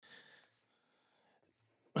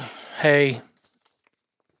Hey.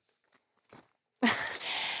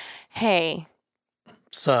 Hey.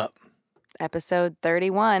 What's up? Episode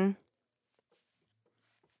 31.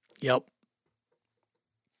 Yep.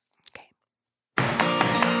 Okay.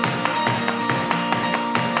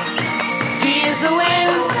 He is the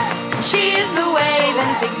wind, she is the wave,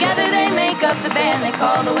 and together they make up the band they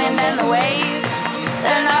call the wind and the wave.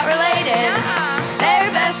 They're not related, they're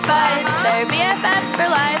best buds, they're BFFs for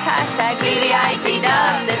life, hashtag BDIT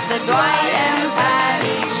dubs. It's the Dwight and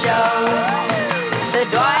Patty Show. The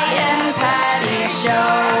Dwight and Patty Show.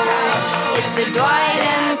 It's the Dwight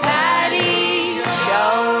and Patty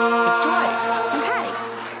Show. It's Dwight. And Patty.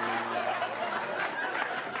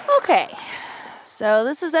 Okay, so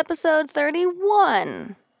this is episode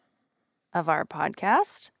 31 of our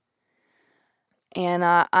podcast. And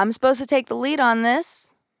I'm supposed to take the lead on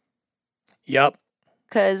this. Yep.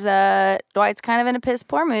 Because Dwight's kind of in a piss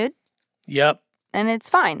poor mood. Yep. And it's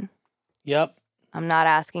fine. Yep. I'm not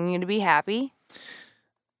asking you to be happy.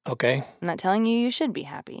 Okay. I'm not telling you you should be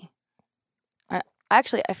happy. I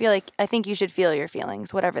think you should feel your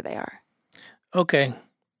feelings, whatever they are. Okay.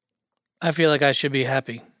 I feel like I should be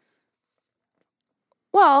happy.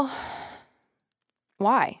 Well,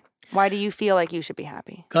 why? Why do you feel like you should be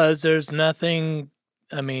happy? Because there's nothing,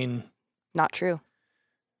 Not true.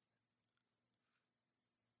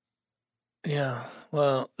 yeah.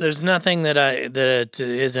 Well, there's nothing that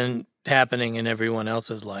isn't happening in everyone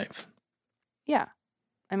else's life. Yeah.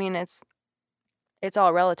 I mean, it's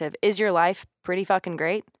all relative. Is your life pretty fucking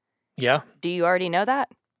great? Yeah. Do you already know that?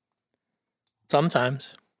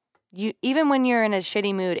 Sometimes. You even when you're in a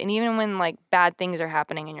shitty mood and even when like bad things are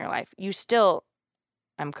happening in your life, you still,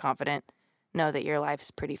 I'm confident, know that your life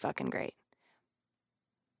is pretty fucking great.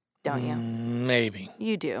 Don't you? Maybe.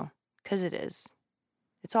 You do, because it is.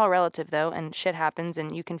 It's all relative, though, and shit happens,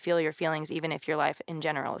 and you can feel your feelings even if your life in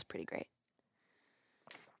general is pretty great.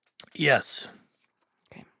 Yes.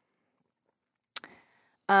 Okay.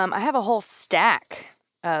 I have a whole stack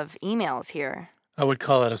of emails here. I would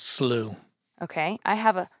call it a slew. Okay. I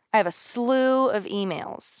have a slew of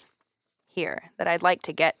emails here that I'd like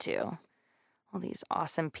to get to. All these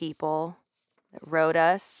awesome people that wrote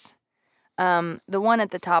us. The one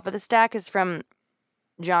at the top of the stack is from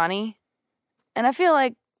Johnny. And I feel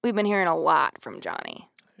like we've been hearing a lot from Johnny.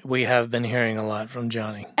 We have been hearing a lot from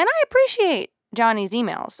Johnny. And I appreciate Johnny's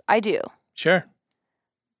emails. I do. Sure.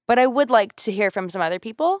 But I would like to hear from some other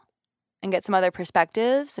people and get some other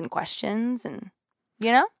perspectives and questions and,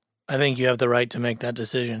 you know? I think you have the right to make that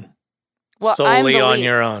decision. Well, solely on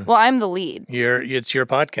your own. Well, I'm the lead. It's your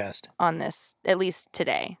podcast. On this, at least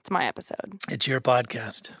today. It's my episode. It's your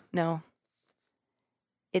podcast. No.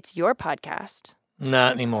 It's your podcast.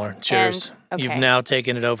 Not anymore. Cheers. Okay. You've now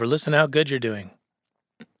taken it over. Listen how good you're doing.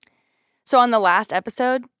 So on the last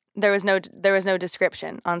episode, there was no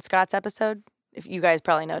description. On Scott's episode, if you guys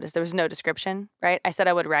probably noticed, there was no description, right? I said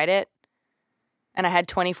I would write it, and I had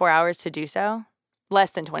 24 hours to do so.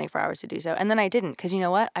 Less than 24 hours to do so. And then I didn't, because you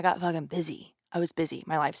know what? I got fucking busy. I was busy.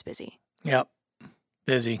 My life's busy. Yep.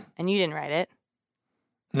 Busy. And you didn't write it.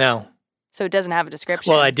 No. So it doesn't have a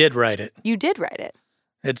description. Well, I did write it. You did write it.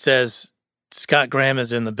 It says, Scott Graham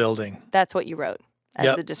is in the building. That's what you wrote as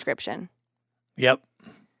Yep. the description. Yep.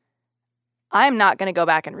 I'm not going to go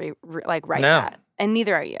back and write that. And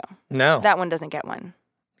neither are you. No. That one doesn't get one.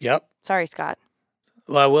 Yep. Sorry, Scott.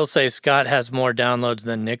 Well, I will say Scott has more downloads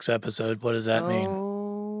than Nick's episode. What does that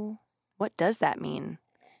mean? What does that mean?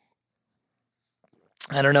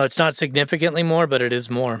 I don't know. It's not significantly more, but it is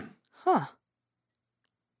more. Huh.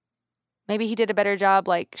 Maybe he did a better job,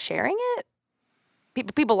 like, sharing it?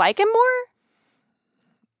 People like him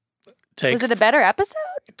more? Was it a better episode?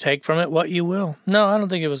 Take from it what you will. No, I don't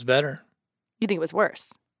think it was better. You think it was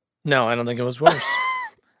worse? No, I don't think it was worse.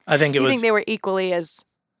 I think You think they were equally as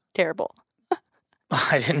terrible?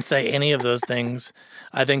 I didn't say any of those things.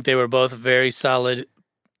 I think they were both very solid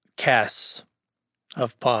casts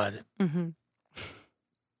of pod. Mm-hmm.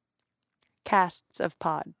 Casts of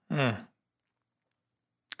pod. Mm.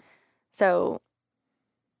 So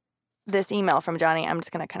this email from Johnny, I'm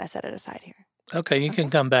just going to kind of set it aside here. Okay, you can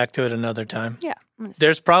come back to it another time. Yeah.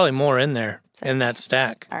 There's probably more in there, in that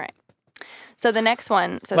stack. All right. So the next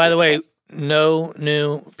one. By the way, no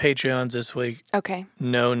new Patreons this week. Okay.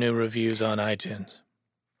 No new reviews on iTunes.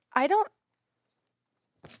 I don't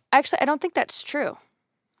think that's true.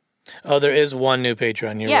 Oh, there is one new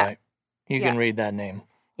Patreon. You're Yeah. right. You can read that name.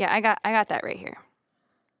 Yeah, I got that right here.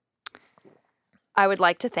 I would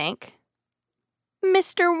like to thank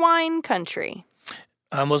Mr. Wine Country.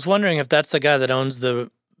 I was wondering if that's the guy that owns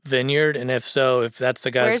the vineyard, and if so, if that's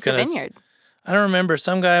the guy Where's that's going to... the vineyard? I don't remember.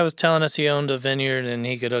 Some guy was telling us he owned a vineyard and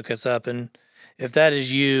he could hook us up. And if that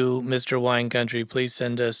is you, Mr. Wine Country, please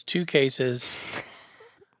send us 2 cases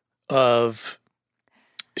of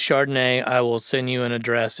Chardonnay. I will send you an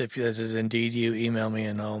address. If this is indeed you, email me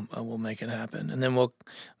and I will make it happen. And then we'll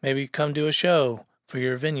maybe come do a show for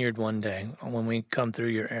your vineyard one day when we come through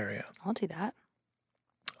your area. I'll do that.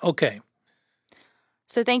 Okay.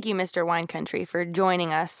 So thank you, Mr. Wine Country, for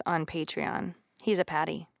joining us on Patreon. He's a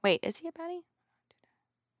patty. Wait, is he a patty?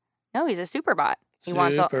 No, he's a super bot. He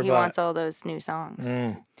wants all those new songs.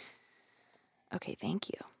 Okay, thank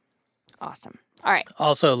you. Awesome. All right.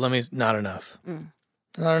 Also, not enough.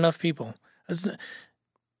 Not enough people.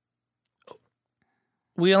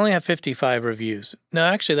 We only have 55 reviews. No,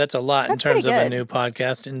 actually, that's a lot in terms of a new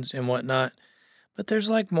podcast and whatnot. But there's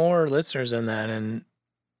like more listeners than that. And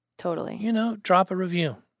totally. Drop a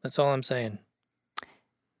review. That's all I'm saying.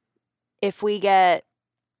 If we get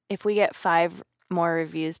 5 more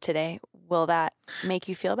reviews today, will that make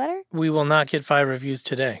you feel better? We will not get 5 reviews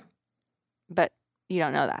today. But you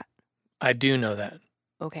don't know that. I do know that.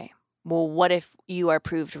 Okay. Well, what if you are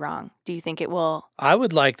proved wrong? Do you think it will? I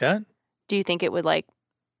would like that. Do you think it would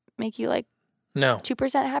make you no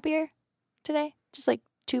 2% happier today? Just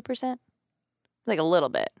 2%? A little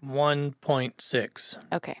bit. 1.6.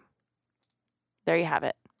 Okay. There you have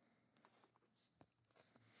it.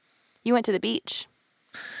 You went to the beach.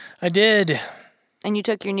 I did. And you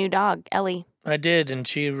took your new dog, Ellie. I did, and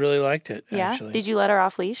she really liked it, yeah? actually. Did you let her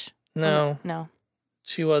off leash? No. No.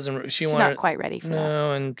 She wasn't. She's not quite ready for that.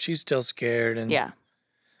 No, and she's still scared. And yeah.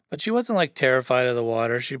 But she wasn't terrified of the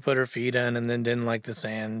water. She put her feet in and then didn't like the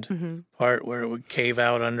sand part where it would cave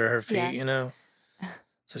out under her feet,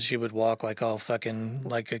 So she would walk all fucking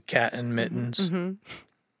like a cat in mittens.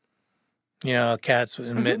 Cats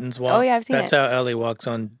in mittens walk. Oh, yeah, I've seen That's how Ellie walks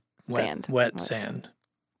on wet sand. Sand.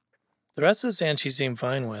 The rest of the sand she seemed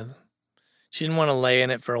fine with. She didn't want to lay in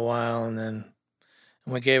it for a while, and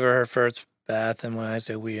we gave her first bath, and when I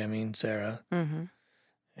say we, I mean Sarah.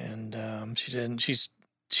 And she didn't.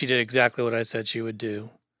 She did exactly what I said she would do.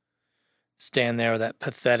 Stand there with that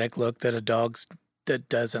pathetic look that a dog that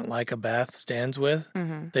doesn't like a bath stands with.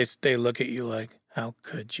 They look at you like, how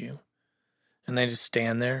could you? And they just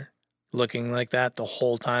stand there looking like that the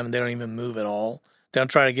whole time, and they don't even move at all. They don't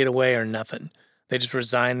try to get away or nothing. They just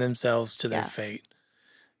resign themselves to their fate.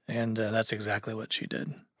 And that's exactly what she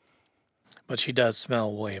did. But she does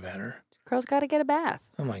smell way better. Girl's got to get a bath.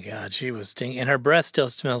 Oh, my God. She was stinking. And her breath still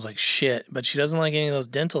smells like shit. But she doesn't like any of those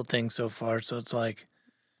dental things so far. So it's like...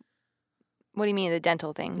 What do you mean, the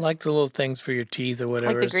dental things? Like the little things for your teeth or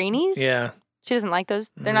whatever. Like the greenies? Yeah. She doesn't like those?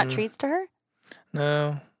 They're not treats to her?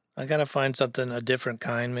 No. I got to find something, a different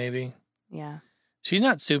kind maybe. Yeah. She's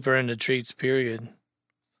not super into treats, period.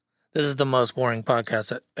 This is the most boring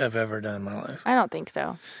podcast I've ever done in my life. I don't think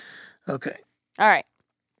so. Okay. All right.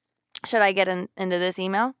 Should I get into this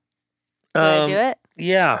email? Should I do it?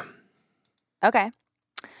 Yeah. Okay.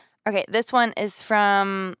 Okay, this one is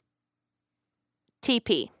from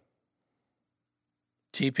TP.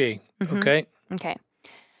 TP. Okay. Okay.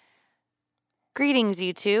 Greetings,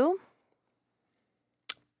 you two.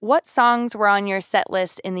 What songs were on your set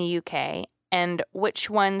list in the UK, and which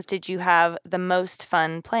ones did you have the most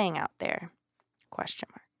fun playing out there? ?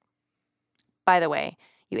 By the way,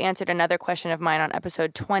 you answered another question of mine on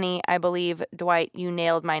episode 20. I believe, Dwight, you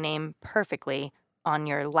nailed my name perfectly on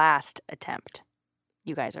your last attempt.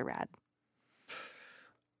 You guys are rad.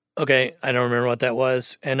 Okay, I don't remember what that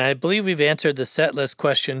was. And I believe we've answered the set list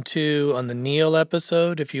question too on the Neil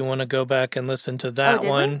episode. If you want to go back and listen to that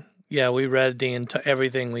one. Yeah, we read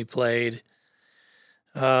everything we played.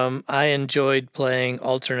 I enjoyed playing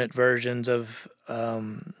alternate versions of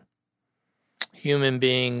Human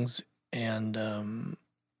Beings and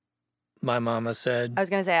My Mama Said. I was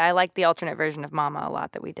going to say, I like the alternate version of Mama a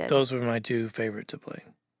lot that we did. Those were my 2 favorite to play.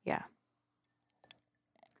 Yeah.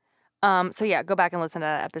 So yeah, go back and listen to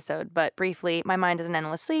that episode. But briefly, My Mind is an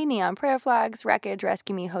Endless Sea, Neon Prayer Flags, Wreckage,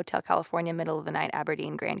 Rescue Me, Hotel California, Middle of the Night,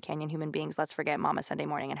 Aberdeen, Grand Canyon, Human Beings, Let's Forget, Mama, Sunday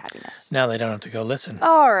Morning, and Happiness. Now they don't have to go listen.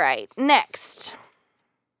 All right, next.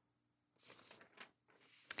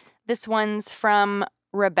 This one's from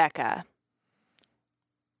Rebecca.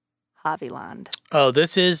 Haviland. Oh,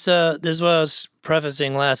 this is what I was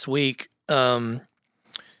prefacing last week.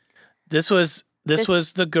 This was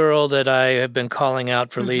the girl that I have been calling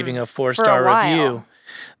out for leaving a 4-star review.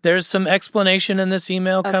 There's some explanation in this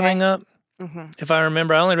email coming up. If I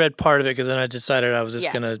remember, I only read part of it because then I decided I was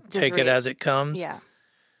just going to take it as it comes. Yeah.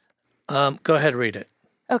 Go ahead, read it.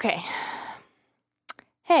 Okay.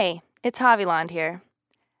 Hey, it's Haviland here.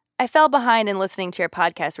 I fell behind in listening to your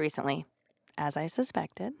podcast recently, as I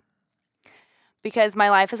suspected. because my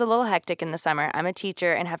life is a little hectic in the summer. I'm a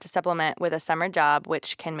teacher and have to supplement with a summer job,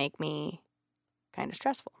 which can make me kind of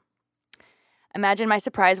stressful. Imagine my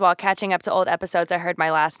surprise while catching up to old episodes. I heard my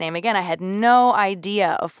last name again. I had no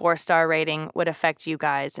idea a 4-star rating would affect you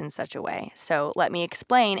guys in such a way. So let me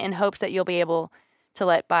explain in hopes that you'll be able to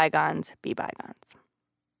let bygones be bygones.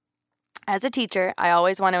 As a teacher, I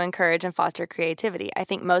always want to encourage and foster creativity. I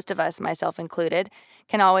think most of us, myself included,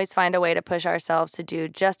 can always find a way to push ourselves to do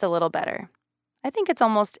just a little better. I think it's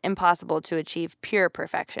almost impossible to achieve pure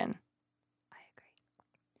perfection. I agree.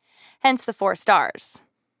 Hence the 4 stars.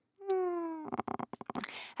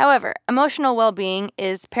 However, emotional well-being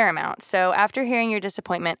is paramount, so after hearing your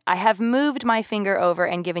disappointment, I have moved my finger over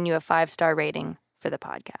and given you a 5-star rating for the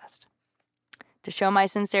podcast. To show my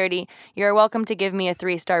sincerity, you're welcome to give me a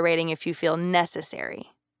 3-star rating if you feel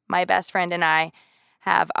necessary. My best friend and I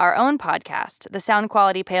have our own podcast. The sound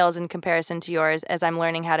quality pales in comparison to yours as I'm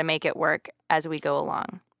learning how to make it work as we go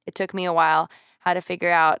along. It took me a while how to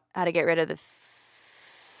figure out how to get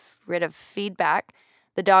rid of feedback,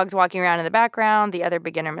 the dogs walking around in the background, the other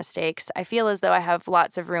beginner mistakes. I feel as though I have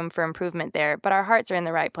lots of room for improvement there, but our hearts are in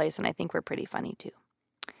the right place, and I think we're pretty funny too.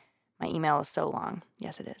 My email is so long.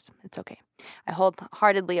 Yes, it is. It's okay. I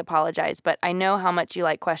wholeheartedly apologize, but I know how much you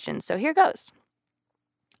like questions, so here goes.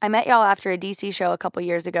 I met y'all after a DC show a couple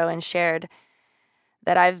years ago and shared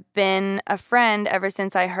that I've been a friend ever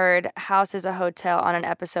since I heard House is a Hotel on an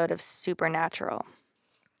episode of Supernatural.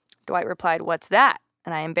 Dwight replied, "What's that?"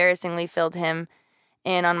 And I embarrassingly filled him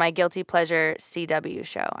in on my guilty pleasure CW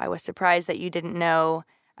show. I was surprised that you didn't know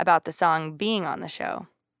about the song being on the show.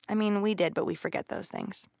 I mean, we did, but we forget those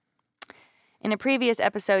things. In a previous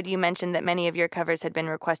episode, you mentioned that many of your covers had been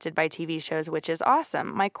requested by TV shows, which is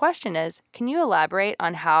awesome. My question is, can you elaborate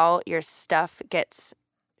on how your stuff gets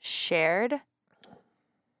shared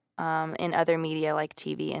in other media like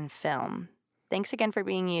TV and film? Thanks again for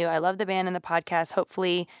being you. I love the band and the podcast.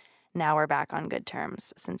 Hopefully, now we're back on good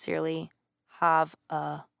terms. Sincerely, Have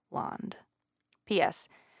a Lond. P.S.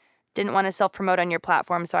 Didn't want to self-promote on your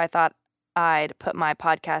platform, so I thought I'd put my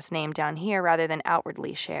podcast name down here rather than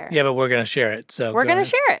outwardly share. Yeah, but we're going to share it. So we're going to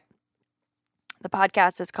share it. The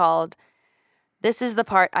podcast is called This is the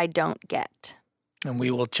Part I Don't Get. And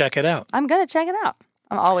we will check it out. I'm going to check it out.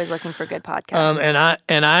 I'm always looking for good podcasts.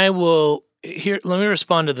 And I will here. Let me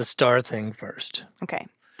respond to the star thing first. Okay,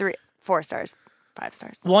 4 stars, 5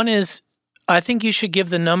 stars. One is, I think you should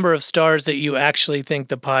give the number of stars that you actually think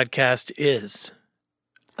the podcast is.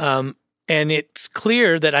 And it's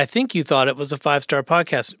clear that I think you thought it was a 5-star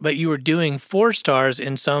podcast, but you were doing 4 stars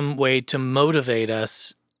in some way to motivate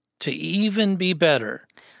us to even be better.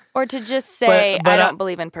 Or to just say, but I don't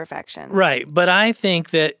believe in perfection. Right. But I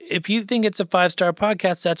think that if you think it's a 5-star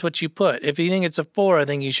podcast, that's what you put. If you think it's a 4, I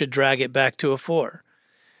think you should drag it back to a 4.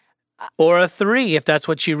 Or a 3 if that's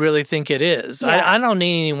what you really think it is. Yeah. I don't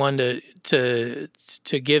need anyone to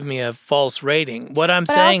give me a false rating. What I'm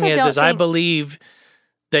saying is I believe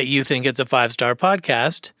that you think it's a 5-star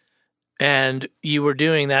podcast, and you were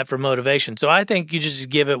doing that for motivation. So I think you just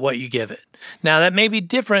give it what you give it. Now, that may be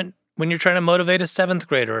different when you're trying to motivate a 7th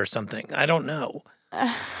grader or something. I don't know.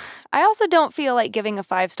 I also don't feel like giving a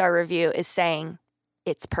 5-star review is saying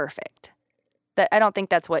it's perfect. I don't think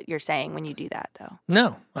that's what you're saying when you do that, though.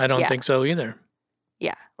 No, I don't think so either.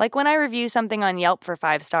 Yeah. Like when I review something on Yelp for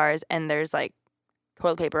 5 stars and there's like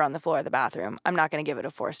toilet paper on the floor of the bathroom, I'm not going to give it a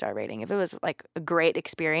 4-star rating. If it was like a great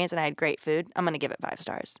experience and I had great food, I'm going to give it 5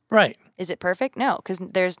 stars. Right. Is it perfect? No, because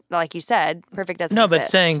there's, like you said, perfect doesn't exist. No, but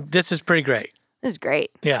saying this is pretty great. This is great.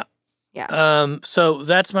 Yeah. Yeah. So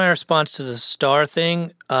that's my response to the star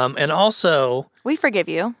thing. And also, we forgive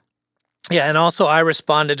you. Yeah, and also I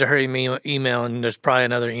responded to her email, and there's probably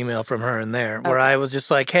another email from her in there, where I was just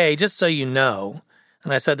like, hey, just so you know,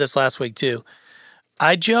 and I said this last week too,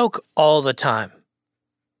 I joke all the time.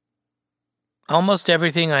 Almost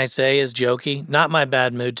everything I say is jokey. Not my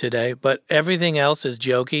bad mood today, but everything else is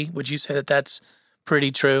jokey. Would you say that that's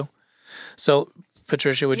pretty true? So,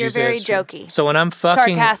 Patricia, would you say You're it's very true? jokey. So when I'm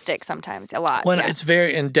fucking... Sarcastic sometimes, a lot. When it's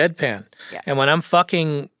very in deadpan. Yeah. And when I'm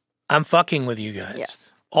fucking with you guys. Yes.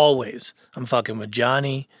 Always. I'm fucking with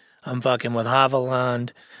Johnny. I'm fucking with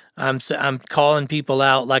Haviland. I'm calling people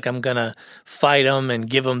out like I'm going to fight them and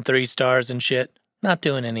give them 3 stars and shit. Not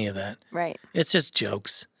doing any of that. Right. It's just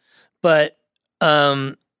jokes. But,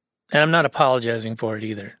 and I'm not apologizing for it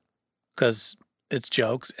either, because it's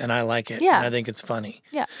jokes and I like it. Yeah. And I think it's funny.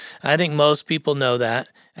 Yeah. I think most people know that.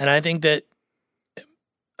 And I think that,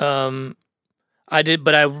 I did,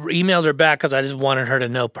 but I emailed her back because I just wanted her to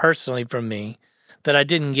know personally from me that I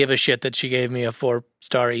didn't give a shit that she gave me a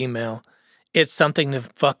 4-star email. It's something to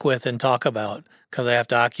fuck with and talk about, because I have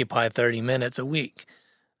to occupy 30 minutes a week.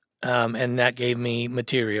 And that gave me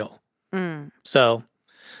material. So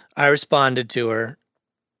I responded to her.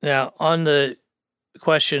 Now, on the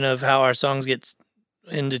question of how our songs get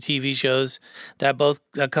into TV shows, that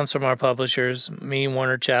comes from our publishers, me,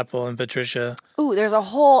 Warner Chappell, and Patricia. Ooh, there's a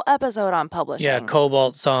whole episode on publishing. Yeah,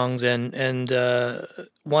 Cobalt Songs, and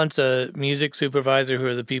once a music supervisor, who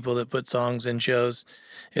are the people that put songs in shows,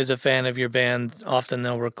 is a fan of your band, often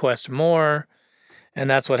they'll request more, and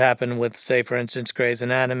that's what happened with, say, for instance, Grey's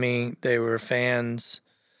Anatomy. They were fans,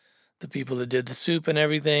 the people that did the soup and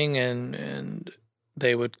everything, and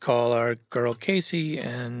they would call our girl Casey,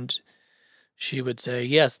 and she would say,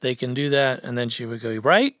 yes, they can do that. And then she would go,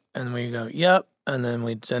 right? And we go, yep. And then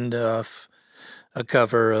we'd send off a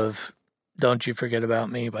cover of Don't You Forget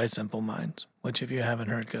About Me by Simple Minds, which if you haven't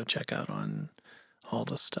heard, go check out on all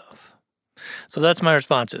the stuff. So that's my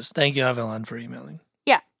responses. Thank you, Avalon, for emailing.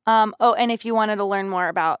 Yeah. And if you wanted to learn more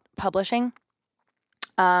about publishing,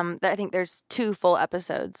 I think there's 2 full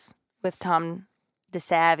episodes with Tom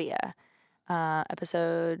DeSavia,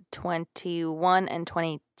 episode 21 and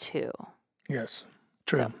 22. Yes,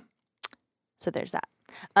 true. So there's that.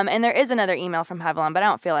 And there is another email from Haviland, but I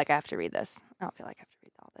don't feel like I have to read this. I don't feel like I have to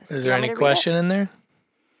read all this. Is there any question in there?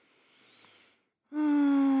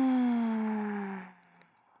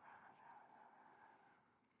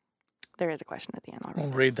 There is a question at the end. I'll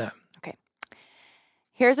read that. Okay.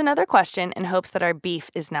 Here's another question in hopes that our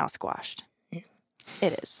beef is now squashed.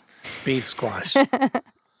 It is. Beef squash.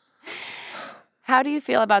 How do you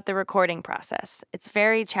feel about the recording process? It's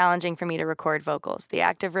very challenging for me to record vocals. The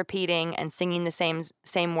act of repeating and singing the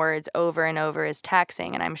same words over and over is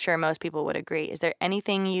taxing, and I'm sure most people would agree. Is there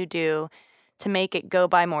anything you do to make it go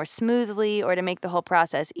by more smoothly or to make the whole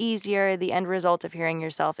process easier? The end result of hearing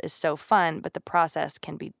yourself is so fun, but the process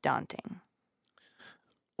can be daunting.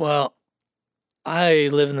 Well, I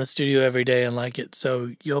live in the studio every day and like it,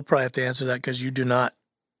 so you'll probably have to answer that because you do not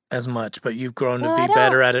as much, but you've grown to be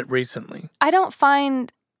better at it recently. I don't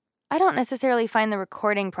necessarily find the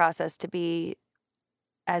recording process to be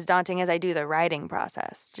as daunting as I do the writing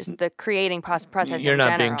process, just the creating process. You're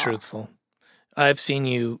not being truthful. I've seen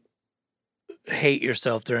you hate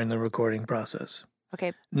yourself during the recording process.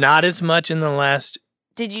 Okay. Not as much in the last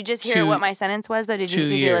Did you just hear what my sentence was, though? Did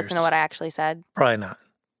you listen to what I actually said? Probably not.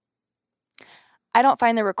 I don't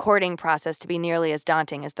find the recording process to be nearly as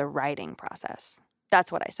daunting as the writing process.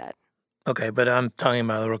 That's what I said. Okay, but I'm talking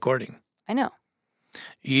about the recording. I know.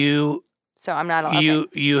 So I'm not allowed.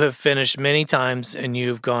 You have finished many times and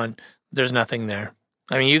you've gone, there's nothing there.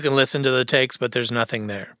 I mean, you can listen to the takes, but there's nothing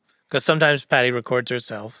there. Because sometimes Patty records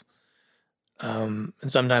herself. And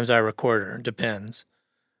sometimes I record her. Depends.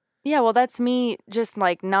 Yeah, well, that's me just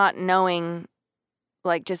not knowing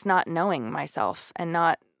myself and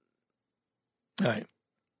not. All right.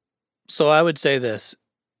 So I would say this.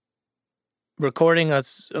 Recording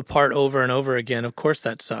us apart over and over again, of course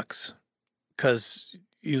that sucks. Because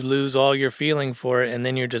you lose all your feeling for it and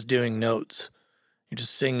then you're just doing notes. You're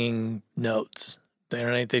just singing notes.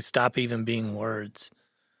 They stop even being words.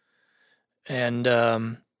 And,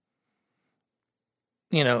 I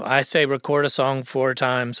say record a song 4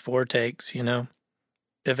 times, 4 takes,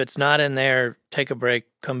 If it's not in there, take a break,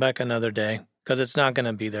 come back another day, because it's not going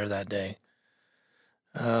to be there that day.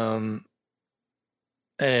 And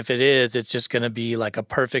if it is, it's just going to be like a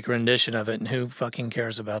perfect rendition of it, and who fucking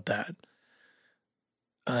cares about that?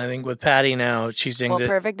 I think with Patty now, she sings it. Well,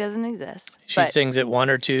 perfect doesn't exist. She sings it 1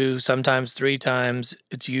 or 2, sometimes 3 times.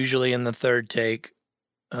 It's usually in the 3rd take.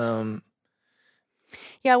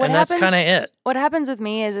 Yeah, and that's kind of it. What happens with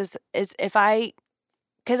me is if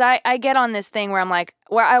because I get on this thing where I'm like,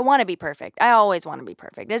 where I want to be perfect. I always want to be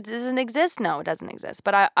perfect. Does it exist? No, it doesn't exist.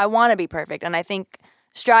 But I want to be perfect. And I think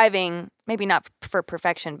striving, maybe not for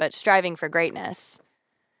perfection, but striving for greatness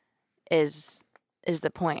is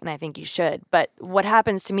the point. And I think you should. But what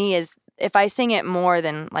happens to me is if I sing it more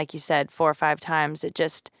than, like you said, 4 or 5 times,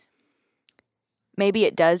 maybe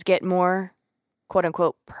it does get more, quote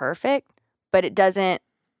unquote, perfect. But it doesn't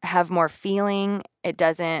have more feeling.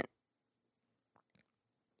 It's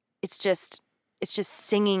just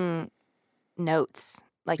singing notes,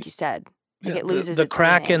 like you said. Like it loses the its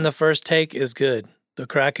crack meaning. in the first take is good. The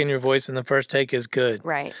crack in your voice in the first take is good.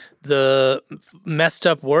 Right. The messed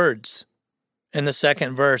up words in the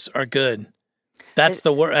second verse are good. That's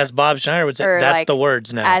the word, as Bob Schneider would say. That's the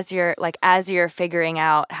words now. As you're figuring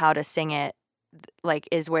out how to sing it,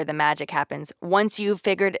 is where the magic happens. Once you've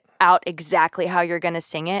figured out exactly how you're going to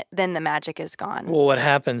sing it, then the magic is gone. Well, what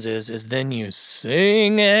happens is then you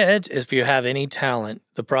sing it. If you have any talent,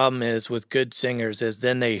 the problem is with good singers is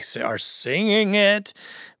then they are singing it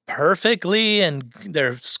perfectly and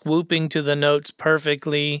they're swooping to the notes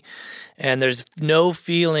perfectly. And there's no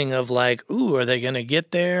feeling of like, ooh, are they going to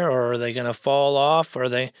get there or are they going to fall off? Or are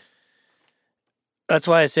they. That's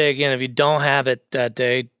why I say again, if you don't have it that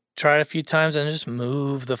day, try it a few times and just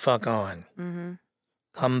move the fuck on. Mm-hmm.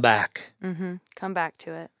 Come back. Mm-hmm. Come back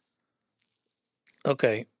to it.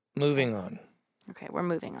 Okay, moving on. Okay, we're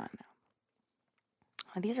moving on now.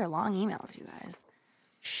 Oh, these are long emails, you guys.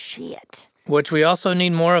 Shit. Which we also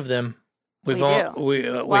need more of them. We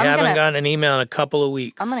haven't gotten an email in a couple of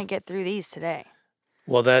weeks. I'm gonna get through these today.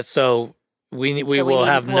 Well, that's so we will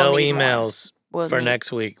have no emails for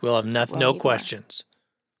next week. We'll have no questions.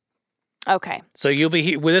 More. Okay. So you'll be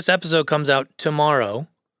here. Well, this episode comes out tomorrow,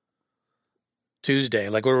 Tuesday.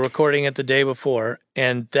 Like we're recording it the day before,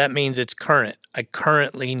 and that means it's current. I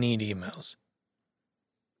currently need emails.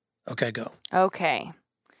 Okay, go. Okay.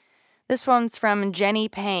 This one's from Jenny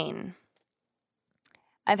Payne.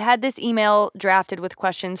 I've had this email drafted with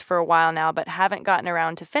questions for a while now, but haven't gotten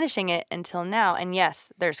around to finishing it until now. And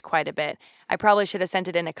yes, there's quite a bit. I probably should have sent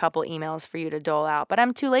it in a couple emails for you to dole out, but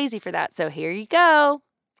I'm too lazy for that, so here you go.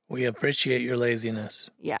 We appreciate your laziness.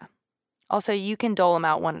 Yeah. Also, you can dole them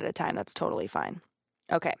out one at a time. That's totally fine.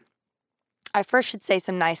 Okay. I first should say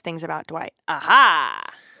some nice things about Dwight. Aha!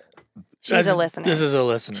 She's a listener. This is a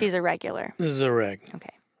listener. She's a regular. This is a reg.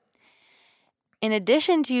 Okay. In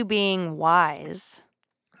addition to being wise,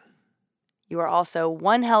 you are also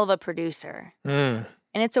one hell of a producer. Mm.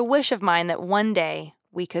 And it's a wish of mine that one day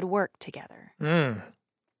we could work together. Mm.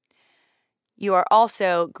 You are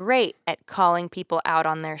also great at calling people out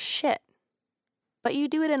on their shit. But you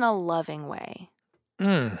do it in a loving way.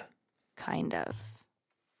 Mm. Kind of.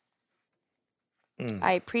 Mm.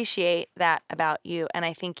 I appreciate that about you, and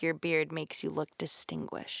I think your beard makes you look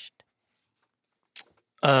distinguished.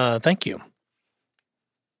 Thank you.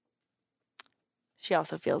 She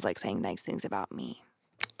also feels like saying nice things about me.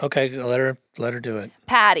 Okay, let her do it.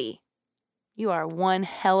 Patty, you are one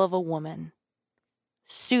hell of a woman.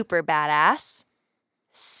 Super badass.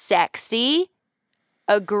 Sexy.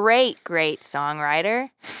 A great, great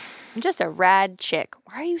songwriter. I'm just a rad chick.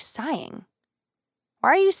 Why are you sighing?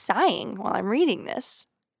 Why are you sighing while I'm reading this?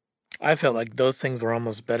 I felt like those things were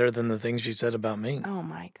almost better than the things she said about me. Oh,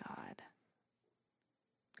 my God.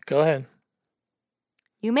 Go ahead.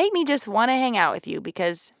 You make me just want to hang out with you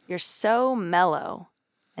because you're so mellow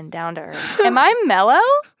and down to earth. Am I mellow?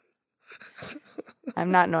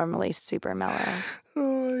 I'm not normally super mellow.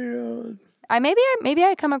 Oh, my God. Maybe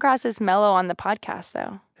I come across as mellow on the podcast,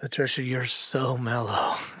 though. Patricia, you're so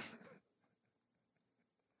mellow.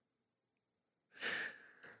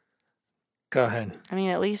 Go ahead. I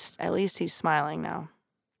mean, at least he's smiling now.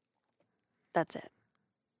 That's it.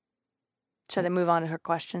 Should I move on to her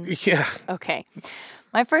questions? Yeah. Okay.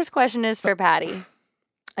 My first question is for Patty.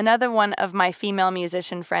 Another one of my female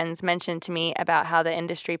musician friends mentioned to me about how the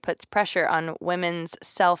industry puts pressure on women's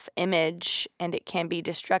self-image and it can be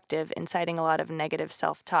destructive, inciting a lot of negative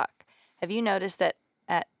self-talk. Have you noticed that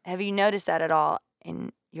at all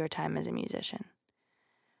in your time as a musician?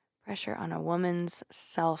 Pressure on a woman's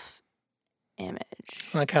self-image.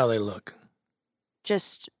 Like how they look.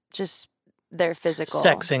 Just their physical.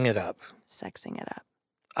 Sexing it up.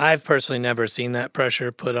 I've personally never seen that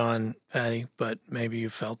pressure put on Patty, but maybe you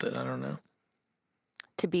felt it. I don't know.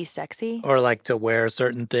 To be sexy? Or like to wear a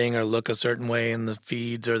certain thing or look a certain way in the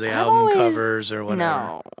feeds or the album covers or whatever.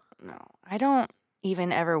 No. I don't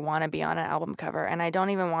even ever want to be on an album cover, and I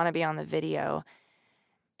don't even want to be on the video.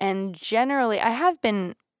 And generally, I have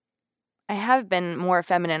been more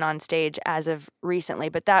feminine on stage as of recently,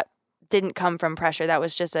 but that didn't come from pressure. That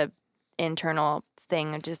was just a internal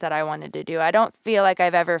thing just that I wanted to do. I don't feel like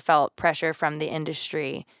I've ever felt pressure from the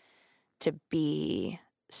industry to be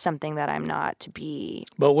something that I'm not, to be.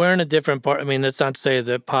 But we're in a different part. I mean, that's not to say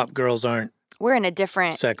that pop girls aren't. We're in a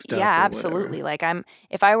different sexed up. Yeah, absolutely. Like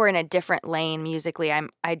if I were in a different lane musically, I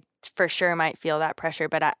for sure might feel that pressure,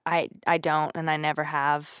 but I don't, and I never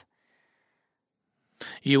have.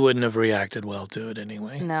 You wouldn't have reacted well to it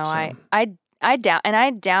anyway. No, so.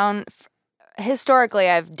 Historically,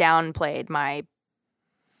 I've downplayed my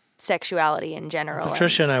sexuality in general.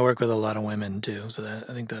 Patricia and I work with a lot of women too, so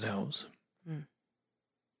I think that helps.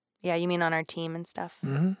 Yeah, you mean on our team and stuff?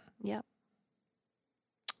 Mm-hmm. Yep.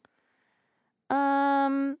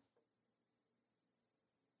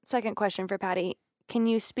 Second question for Patty. Can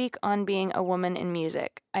you speak on being a woman in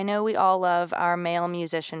music? I know we all love our male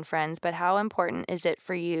musician friends, but how important is it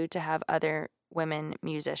for you to have other women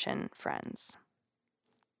musician friends?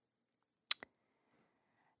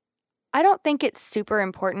 I don't think it's super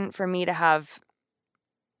important for me to have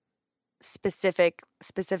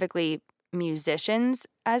specifically musicians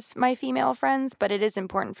as my female friends, but it is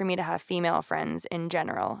important for me to have female friends in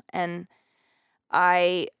general. And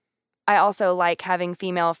I also like having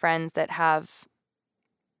female friends that have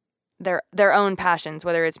their own passions,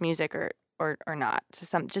 whether it's music or not.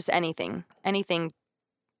 Just anything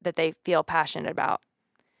that they feel passionate about.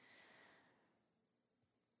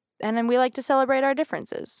 And then we like to celebrate our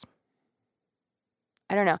differences.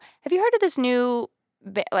 I don't know. Have you heard of this new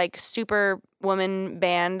super woman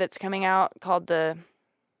band that's coming out called the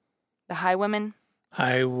High Women?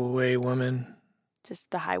 Highway Women.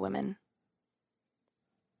 Just the High Women.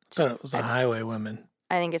 I thought it was the Highway Women.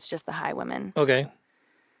 I think it's just the High Women. Okay.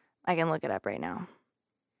 I can look it up right now.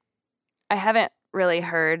 I haven't really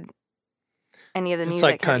heard any of the music.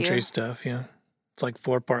 It's like country stuff, yeah. It's like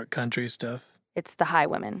 4-part country stuff. It's the High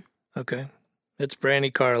Women. Okay. It's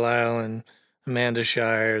Brandi Carlile and Amanda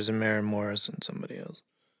Shires and Maren Morris and somebody else.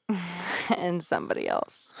 And somebody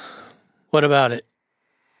else. What about it?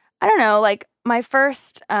 I don't know, like my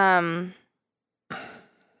first I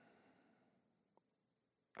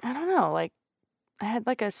don't know, like I had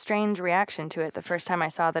like a strange reaction to it the first time I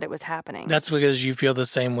saw that it was happening. That's because you feel the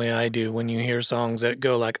same way I do when you hear songs that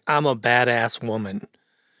go like, I'm a badass woman.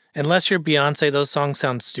 Unless you're Beyonce, those songs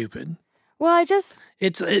sound stupid. Well, I just...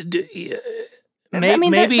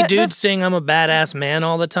 Maybe dudes sing I'm a badass man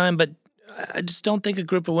all the time, but I just don't think a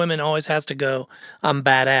group of women always has to go, I'm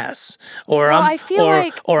badass. Or their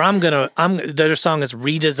song is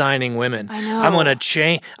redesigning women. I know. I'm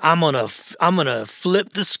gonna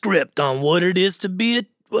flip the script on what it is to be a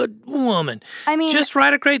woman. I mean, just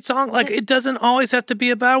write a great song. Like it doesn't always have to be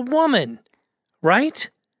about a woman. Right?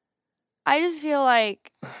 I just feel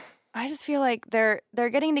like they're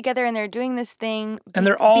getting together and they're doing this thing. And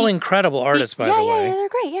they're all incredible artists, by the way. Yeah, they're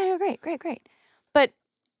great. Yeah, they're great. But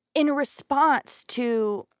in response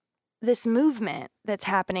to this movement that's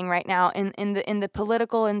happening right now in the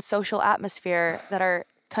political and social atmosphere that our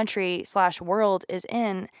country/world is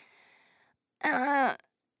in,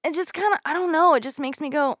 it just kind of, I don't know, it just makes me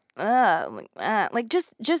go, like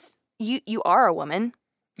just you are a woman.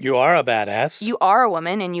 You are a badass. You are a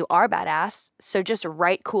woman and you are badass. So just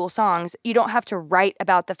write cool songs. You don't have to write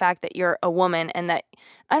about the fact that you're a woman and that,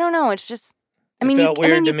 I don't know, it's just, it felt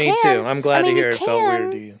weird to me too. I'm glad to hear it felt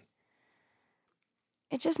weird to you.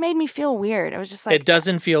 It just made me feel weird. It was just like... It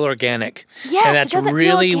doesn't feel organic. Yes, and that's it doesn't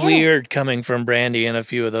really feel weird coming from Brandi and a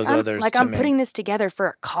few of those others. Like I'm putting this together for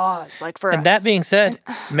a cause. And that being said,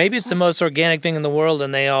 maybe it's the most organic thing in the world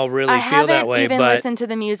and they all really feel that way. I haven't even listened to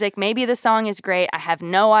the music. Maybe the song is great. I have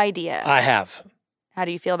no idea. I have. How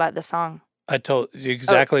do you feel about the song? I told you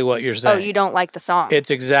exactly what you're saying. Oh, you don't like the song?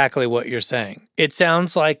 It's exactly what you're saying. It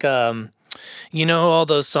sounds like... you know all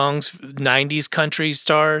those songs, 90s country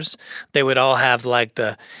stars? They would all have like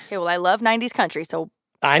the... Okay, well, I love 90s country, so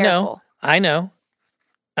I careful. know.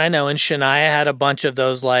 And Shania had a bunch of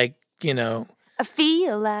those like, you know... I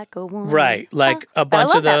feel like a woman. Right, like a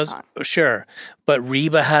bunch of those. Sure. But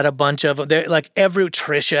Reba had a bunch of them. They're like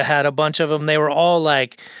Trisha had a bunch of them. They were all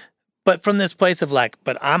like... But from this place of like,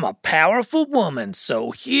 but I'm a powerful woman,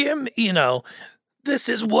 so hear me, you know... This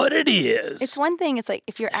is what it is. It's one thing. It's like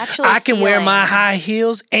if you're actually I can wear my high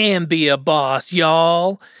heels and be a boss,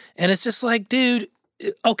 y'all. And it's just like, dude,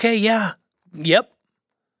 okay, yeah. Yep.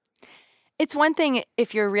 It's one thing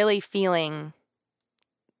if you're really feeling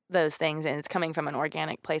those things and it's coming from an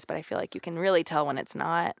organic place, but I feel like you can really tell when it's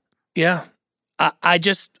not. Yeah. I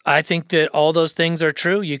think that all those things are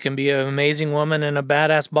true. You can be an amazing woman and a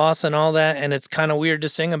badass boss and all that, and it's kind of weird to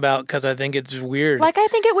sing about because I think it's weird. Like, I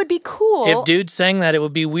think it would be cool. If dudes sang that, it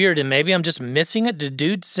would be weird, and maybe I'm just missing it. Do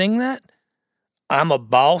dudes sing that? I'm a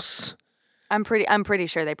boss. I'm pretty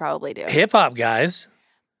sure they probably do. Hip-hop guys.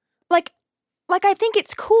 Like I think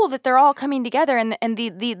it's cool that they're all coming together and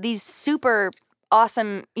these super...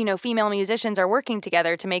 awesome, you know, female musicians are working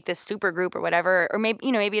together to make this super group or whatever, or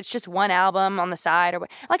maybe it's just one album on the side, or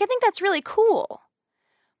like I think that's really cool.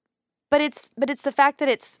 But it's the fact that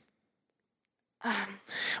it's.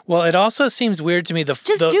 Well, it also seems weird to me.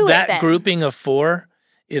 That grouping of 4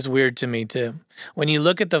 is weird to me too. When you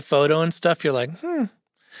look at the photo and stuff, you're like,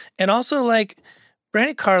 And also, like,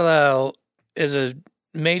 Brandi Carlile is a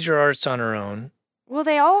major artist on her own. Well,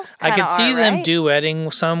 they all I can see them right?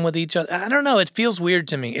 duetting some with each other. I don't know. It feels weird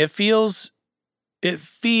to me. It feels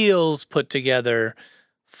put together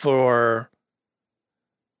for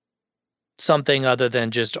something other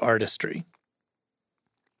than just artistry.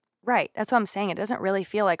 Right. That's what I'm saying. It doesn't really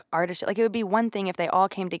feel like artistry. Like, it would be one thing if they all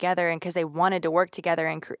came together and because they wanted to work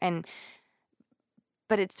together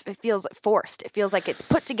but it feels forced. It feels like it's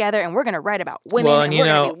put together and we're going to write about women. Well, and we're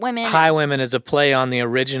going to be women. High Women is a play on the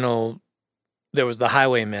original there was the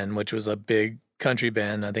Highwaymen, which was a big country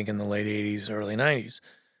band, I think in the late 80s, early 90s.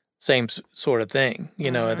 Same sort of thing.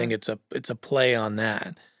 You know, I think it's a play on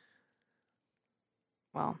that.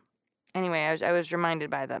 Well, anyway, I was reminded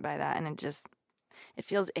by that, and it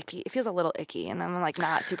feels icky. It feels a little icky, and I'm like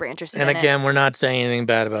not super interested in it. And again, we're not saying anything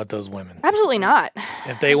bad about those women. Absolutely not.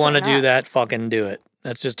 If they want to do that, fucking do it.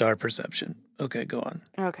 That's just our perception. Okay, go on.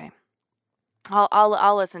 Okay.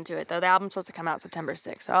 I'll listen to it, though. The album's supposed to come out September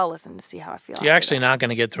 6th, so I'll listen to see how I feel. You're actually not going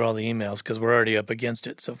to get through all the emails because we're already up against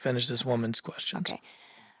it, so finish this woman's questions. Okay.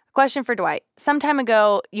 Question for Dwight. Some time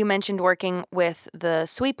ago, you mentioned working with the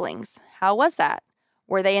Sweeplings. How was that?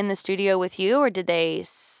 Were they in the studio with you, or did they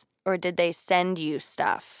send you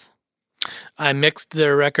stuff? I mixed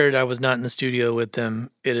their record. I was not in the studio with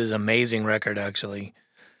them. It is an amazing record, actually.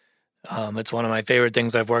 It's one of my favorite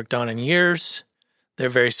things I've worked on in years. They're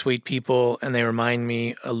very sweet people, and they remind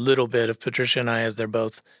me a little bit of Patricia and I, as they're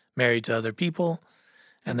both married to other people,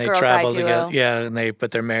 and they travel together. Yeah,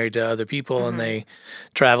 but they're married to other people, and they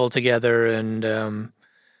travel together, and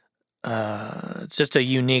it's just a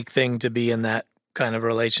unique thing to be in that kind of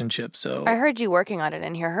relationship. So I heard you working on it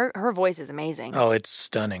in here. Her voice is amazing. Oh, it's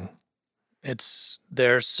stunning.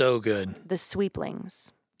 They're so good. The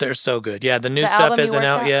Sweeplings. They're so good. Yeah, the new stuff isn't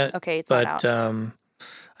out yet. Okay, it's not out.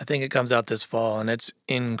 I think it comes out this fall, and it's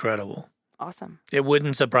incredible. Awesome. It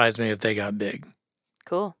wouldn't surprise me if they got big.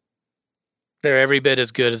 Cool. They're every bit as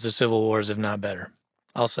good as the Civil Wars, if not better.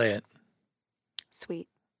 I'll say it. Sweet.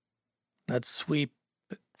 That's sweep.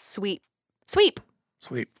 Sweep.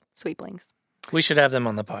 Sweeplings. We should have them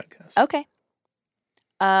on the podcast. Okay.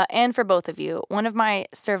 And for both of you, one of my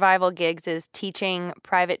survival gigs is teaching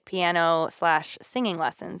private piano / singing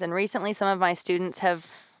lessons. And recently, some of my students have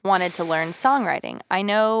wanted to learn songwriting. I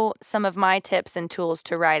know some of my tips and tools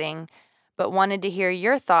to writing, but wanted to hear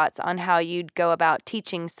your thoughts on how you'd go about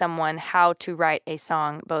teaching someone how to write a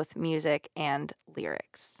song, both music and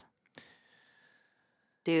lyrics.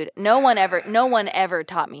 Dude, no one ever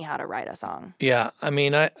taught me how to write a song. Yeah, I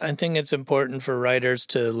mean, I think it's important for writers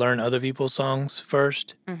to learn other people's songs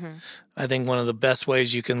first. Mm-hmm. I think one of the best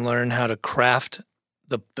ways you can learn how to craft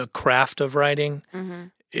the craft of writing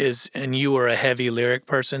is, and you were a heavy lyric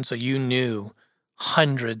person, so you knew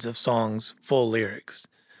hundreds of songs, full lyrics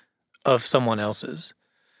of someone else's.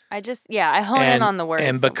 I hone in on the words.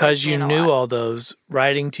 And because you knew all those,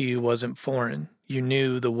 writing to you wasn't foreign. You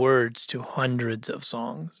knew the words to hundreds of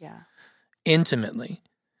songs intimately,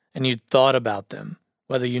 and you thought about them,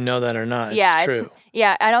 whether you know that or not. It's true.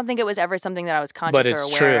 I don't think it was ever something that I was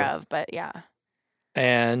conscious or aware of, but yeah.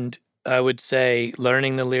 And I would say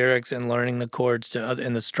learning the lyrics and learning the chords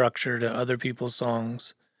and the structure to other people's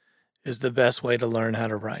songs is the best way to learn how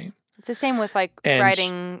to write. It's the same with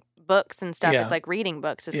writing books and stuff. It's like reading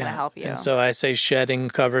books is going to help you. And so I say shedding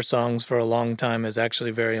cover songs for a long time is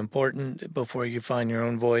actually very important before you find your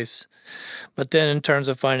own voice. But then in terms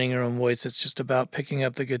of finding your own voice, it's just about picking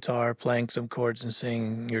up the guitar, playing some chords, and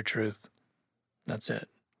singing your truth. That's it.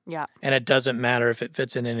 Yeah. And it doesn't matter if it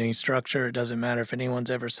fits in any structure. It doesn't matter if anyone's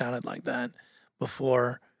ever sounded like that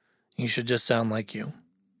before. You should just sound like you.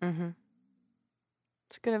 Mm-hmm.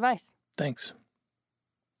 It's good advice. Thanks.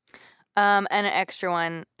 And an extra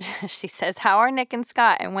one. She says, how are Nick and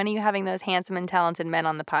Scott, and when are you having those handsome and talented men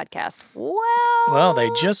on the podcast? Well,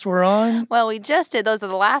 they just were on. Well, we just did. Those are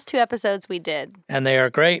the last 2 episodes we did. And they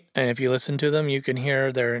are great. And if you listen to them, you can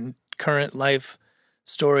hear their current life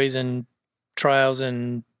stories and trials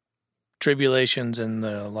and tribulations in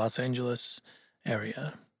the Los Angeles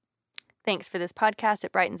area. Thanks for this podcast.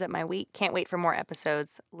 It brightens up my week. Can't wait for more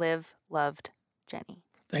episodes. Live, loved, Jenny.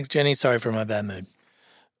 Thanks, Jenny. Sorry for my bad mood.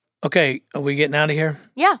 Okay, are we getting out of here?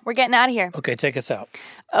 Yeah, we're getting out of here. Okay, take us out.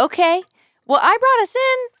 Okay. Well, I brought us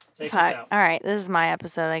in. Take us out. All right, this is my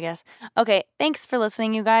episode, I guess. Okay, thanks for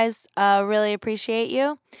listening, you guys. Really appreciate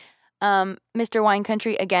you. Mr. Wine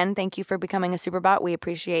Country, again, thank you for becoming a Superbot. We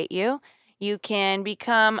appreciate you. You can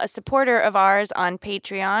become a supporter of ours on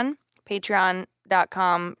Patreon,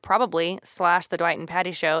 patreon.com, probably, / The Dwight and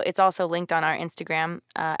Patty Show. It's also linked on our Instagram,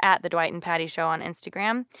 at The Dwight and Patty Show on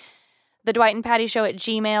Instagram. The Dwight and Patty Show at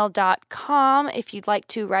gmail.com. If you'd like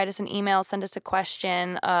to write us an email, send us a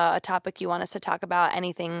question, a topic you want us to talk about,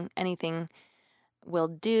 anything will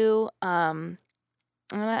do. And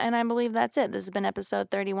I believe that's it. This has been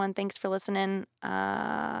episode 31. Thanks for listening.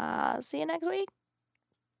 See you next week.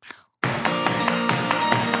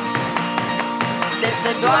 It's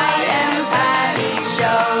the Dwight and Patty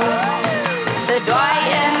Show. It's the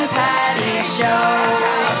Dwight and Patty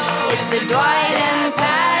Show. It's the Dwight and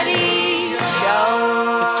Patty